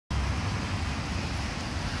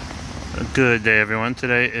Good day, everyone.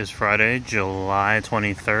 Today is Friday, July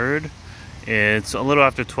 23rd. It's a little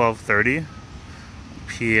after 12:30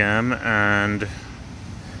 p.m. and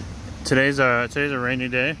today's a rainy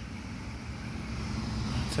day.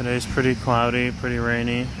 Today's pretty cloudy, pretty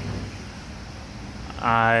rainy.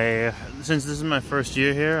 Since this is my first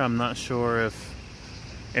year here, I'm not sure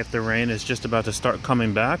if the rain is just about to start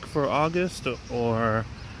coming back for August, or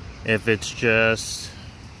if it's just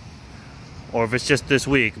this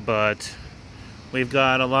week, but we've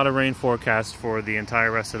got a lot of rain forecast for the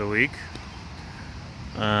entire rest of the week.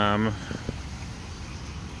 I'm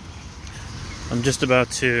just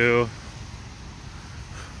about to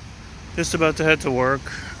head to work,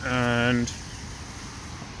 and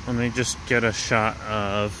let me just get a shot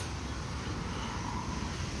of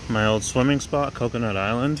my old swimming spot, Coconut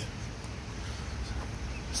Island.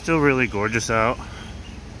 Still really gorgeous out,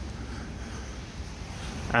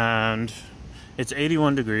 and it's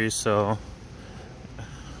 81 degrees, so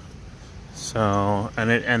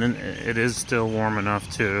it is still warm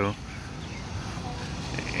enough in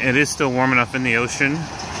the ocean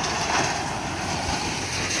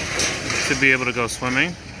to be able to go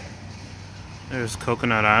swimming. There's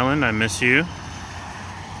Coconut Island. I miss you.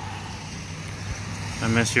 I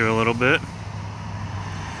miss you a little bit.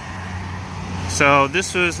 So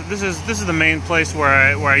this is the main place where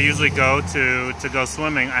I usually go to go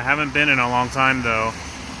swimming. I haven't been in a long time though.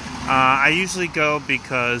 I usually go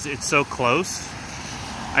because it's so close.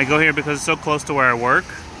 I go here because it's so close to where I work,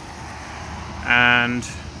 and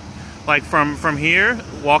like from here,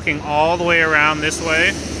 walking all the way around this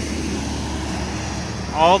way,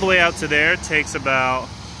 all the way out to there takes about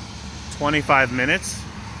 25 minutes.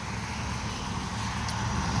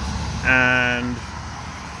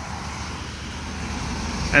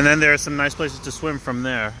 And then there are some nice places to swim from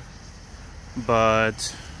there,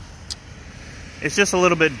 but it's just a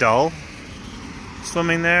little bit dull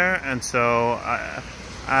swimming there, and so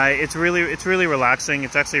it's really relaxing.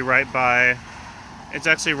 It's actually right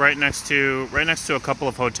next to a couple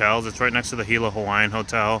of hotels. It's right next to the Hilo Hawaiian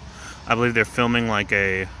Hotel. I believe they're filming like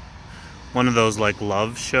one of those like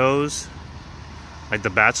love shows, like The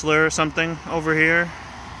Bachelor or something over here.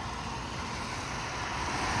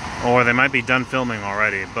 Or they might be done filming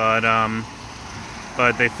already, but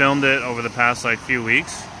they filmed it over the past like few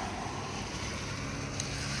weeks.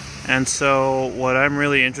 And so what I'm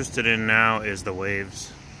really interested in now is the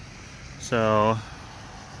waves. So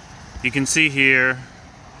you can see here,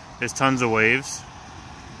 there's tons of waves.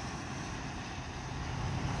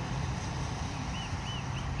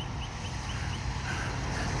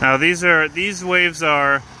 Now these waves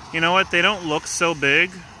are, you know what, they don't look so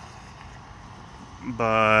big,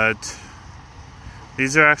 but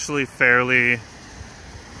these are actually fairly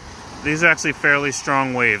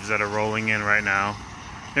strong waves that are rolling in right now.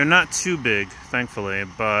 They're not too big, thankfully,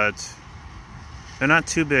 but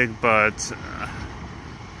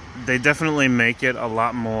they definitely make it a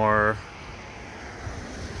lot more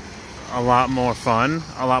fun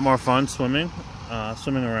swimming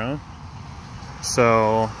around.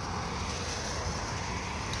 So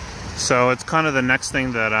it's kind of the next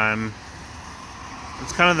thing that I'm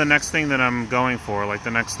going for, like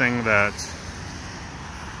the next thing that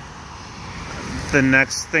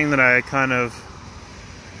I kind of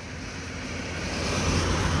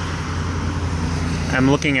am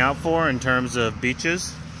looking out for in terms of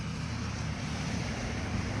beaches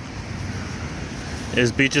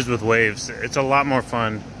is beaches with waves. It's a lot more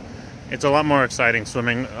fun. It's a lot more exciting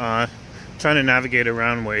swimming, trying to navigate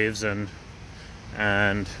around waves and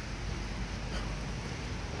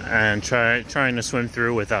trying to swim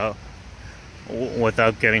through without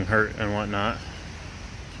getting hurt and whatnot.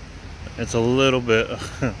 It's a little bit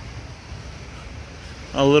of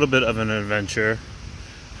an adventure,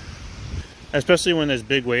 especially when there's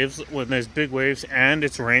big waves. When there's big waves and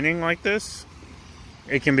it's raining like this,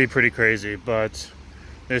 it can be pretty crazy. But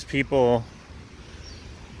there's people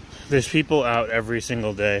out every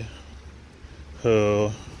single day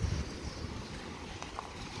who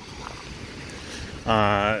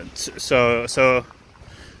so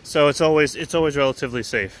it's always relatively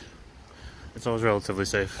safe. It's always relatively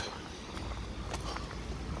safe.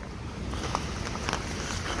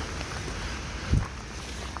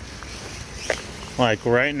 Like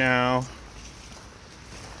right now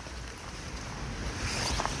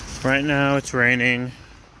it's raining,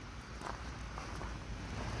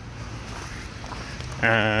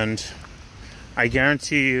 and I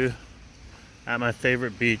guarantee you at my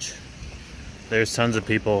favorite beach there's tons of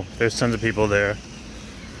people. There's tons of people there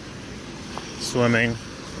swimming.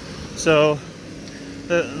 So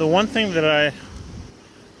the one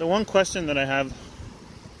question that I have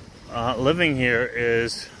living here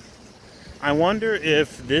is, I wonder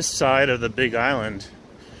if this side of the Big Island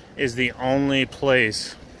is the only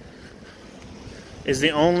place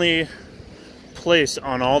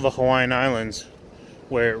on all the Hawaiian Islands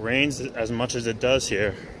where it rains as much as it does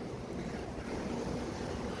here.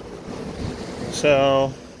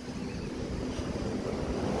 So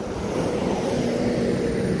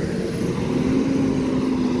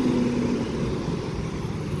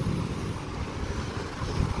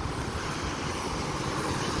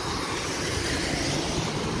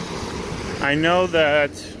I know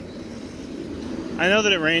that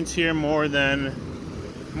it rains here more than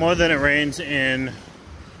it rains in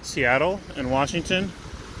Seattle and Washington.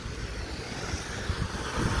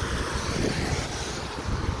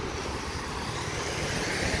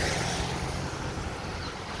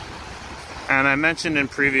 And I mentioned in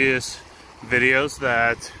previous videos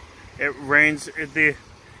that it rains,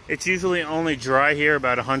 it's usually only dry here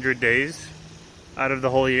about 100 days out of the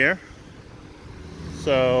whole year.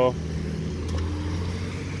 So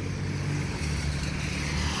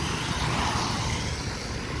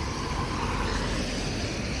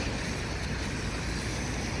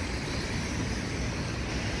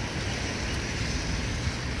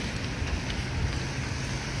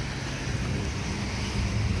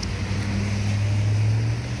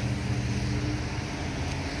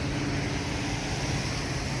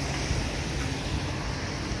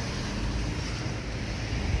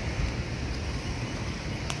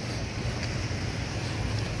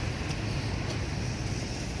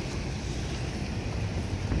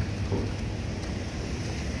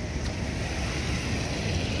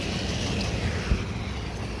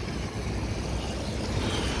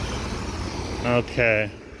okay,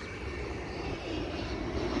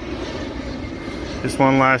 just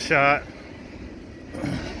one last shot.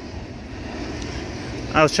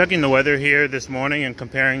 I was checking the weather here this morning and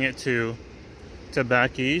comparing it to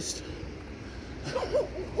back east,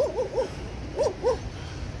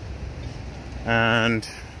 and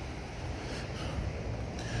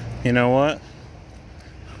you know what?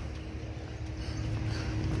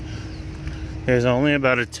 There's only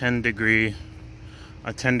about a 10 degree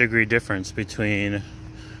difference between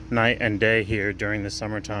night and day here during the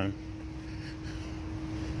summertime.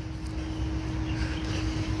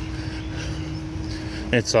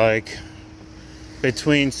 It's like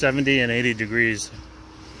between 70 and 80 degrees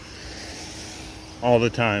all the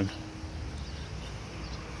time.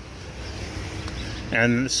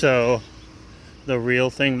 And so the main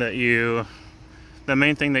thing that you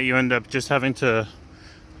end up just having to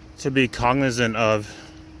be cognizant of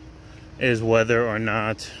is whether or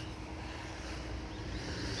not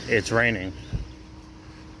it's raining.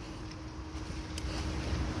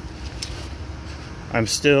 I'm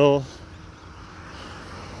still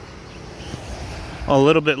a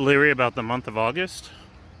little bit leery about the month of August.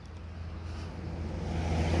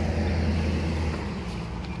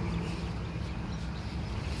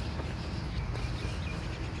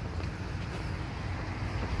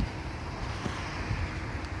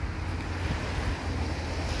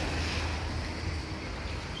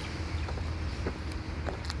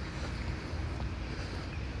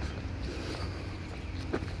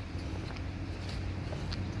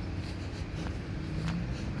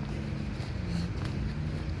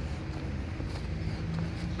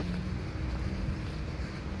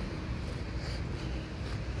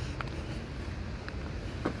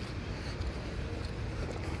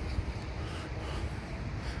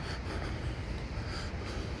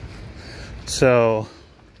 So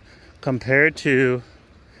compared to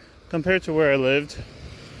where I lived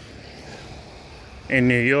in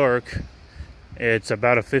New York, it's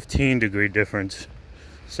about a 15 degree difference.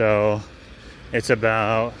 So it's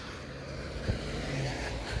about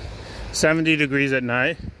 70 degrees at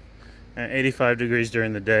night and 85 degrees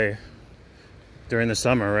during the day, during the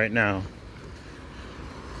summer right now.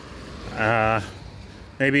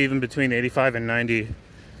 Maybe even between 85 and 90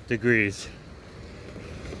 degrees.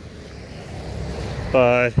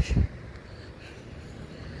 But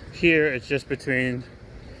here it's just between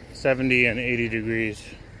 70 and 80 degrees.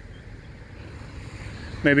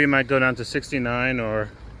 Maybe it might go down to 69 or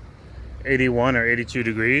 81 or 82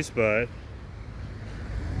 degrees, but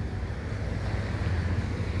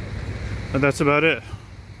that's about it.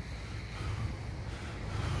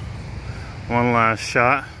 One last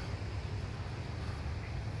shot.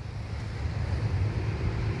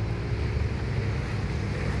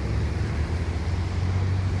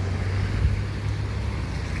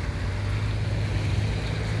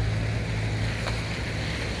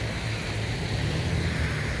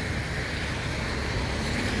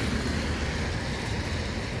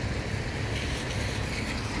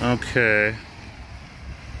 Okay.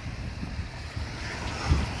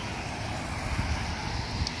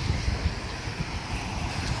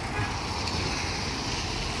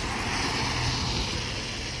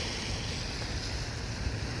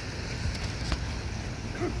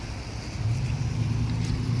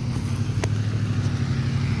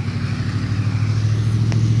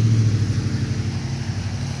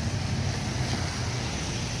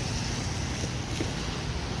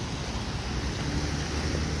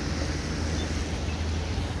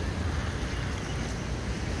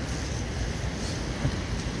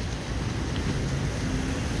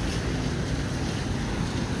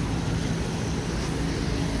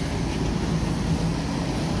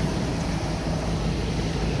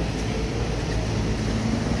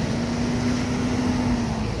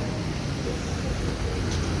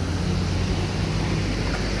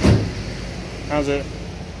 How's it?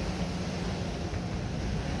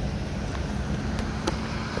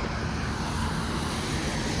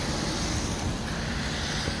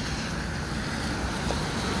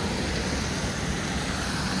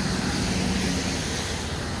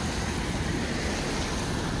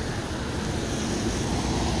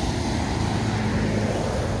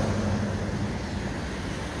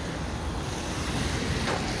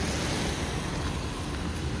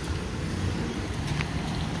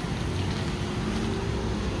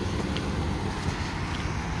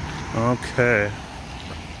 Okay.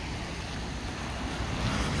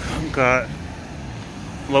 Got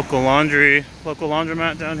local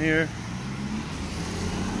laundromat down here.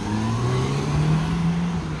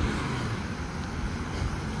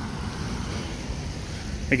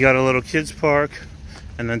 We got a little kids park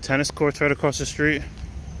and then tennis courts right across the street.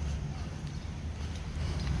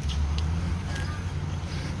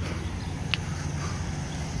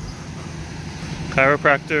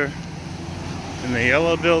 Chiropractor in the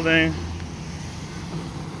yellow building.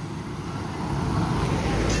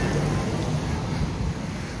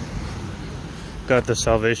 Got the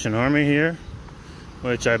Salvation Army here,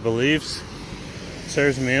 which I believe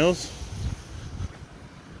serves meals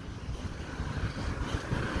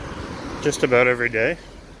just about every day. I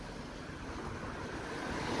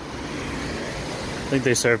think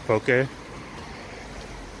they serve poke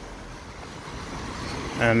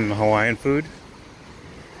and Hawaiian food.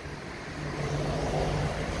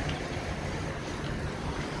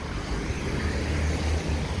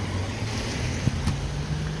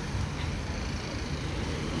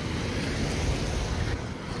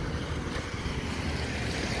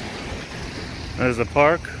 There's the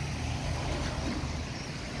park.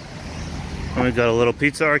 And we got a little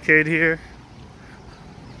pizza arcade here.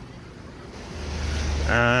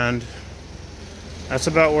 And that's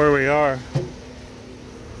about where we are.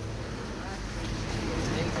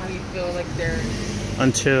 Anytime you feel like they're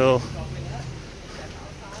until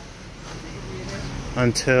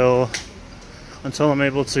I'm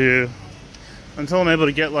able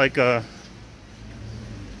to get like a,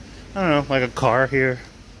 I don't know, like a car here.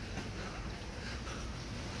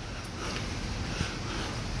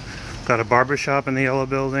 Got a barber shop in the yellow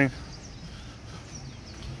building.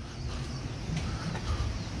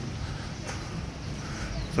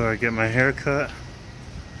 So I get my hair cut.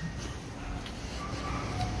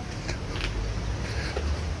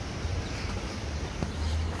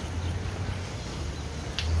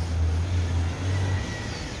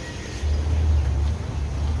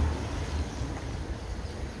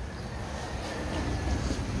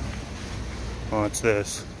 What's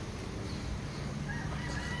this?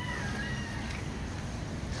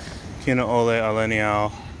 Kina Ole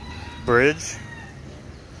Alenial Bridge.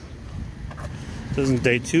 Doesn't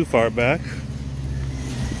date too far back.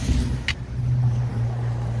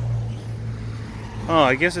 Oh,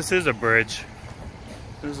 I guess this is a bridge.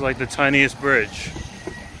 This is like the tiniest bridge.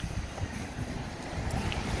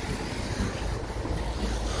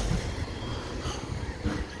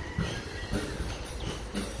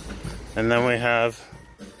 And then we have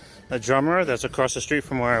a drummer that's across the street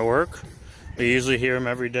from where I work. We usually hear him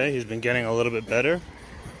every day. He's been getting a little bit better.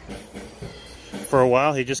 For a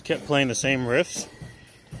while, he just kept playing the same riffs,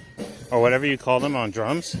 or whatever you call them, on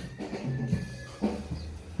drums.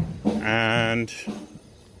 And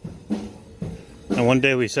one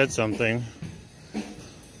day we said something.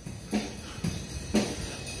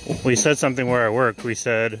 We said something where I worked. We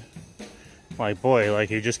said, like, boy, like,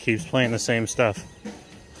 he just keeps playing the same stuff.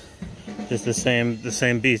 Just the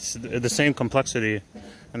same beats, the same complexity,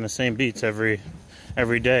 and the same beats every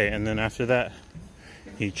day. And then after that,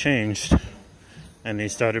 he changed, and he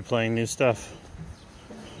started playing new stuff.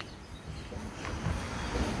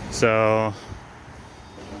 So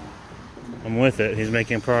I'm with it. He's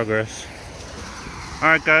making progress.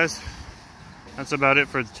 Alright guys, that's about it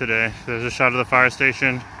for today. There's a shot of the fire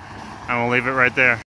station, and we'll leave it right there.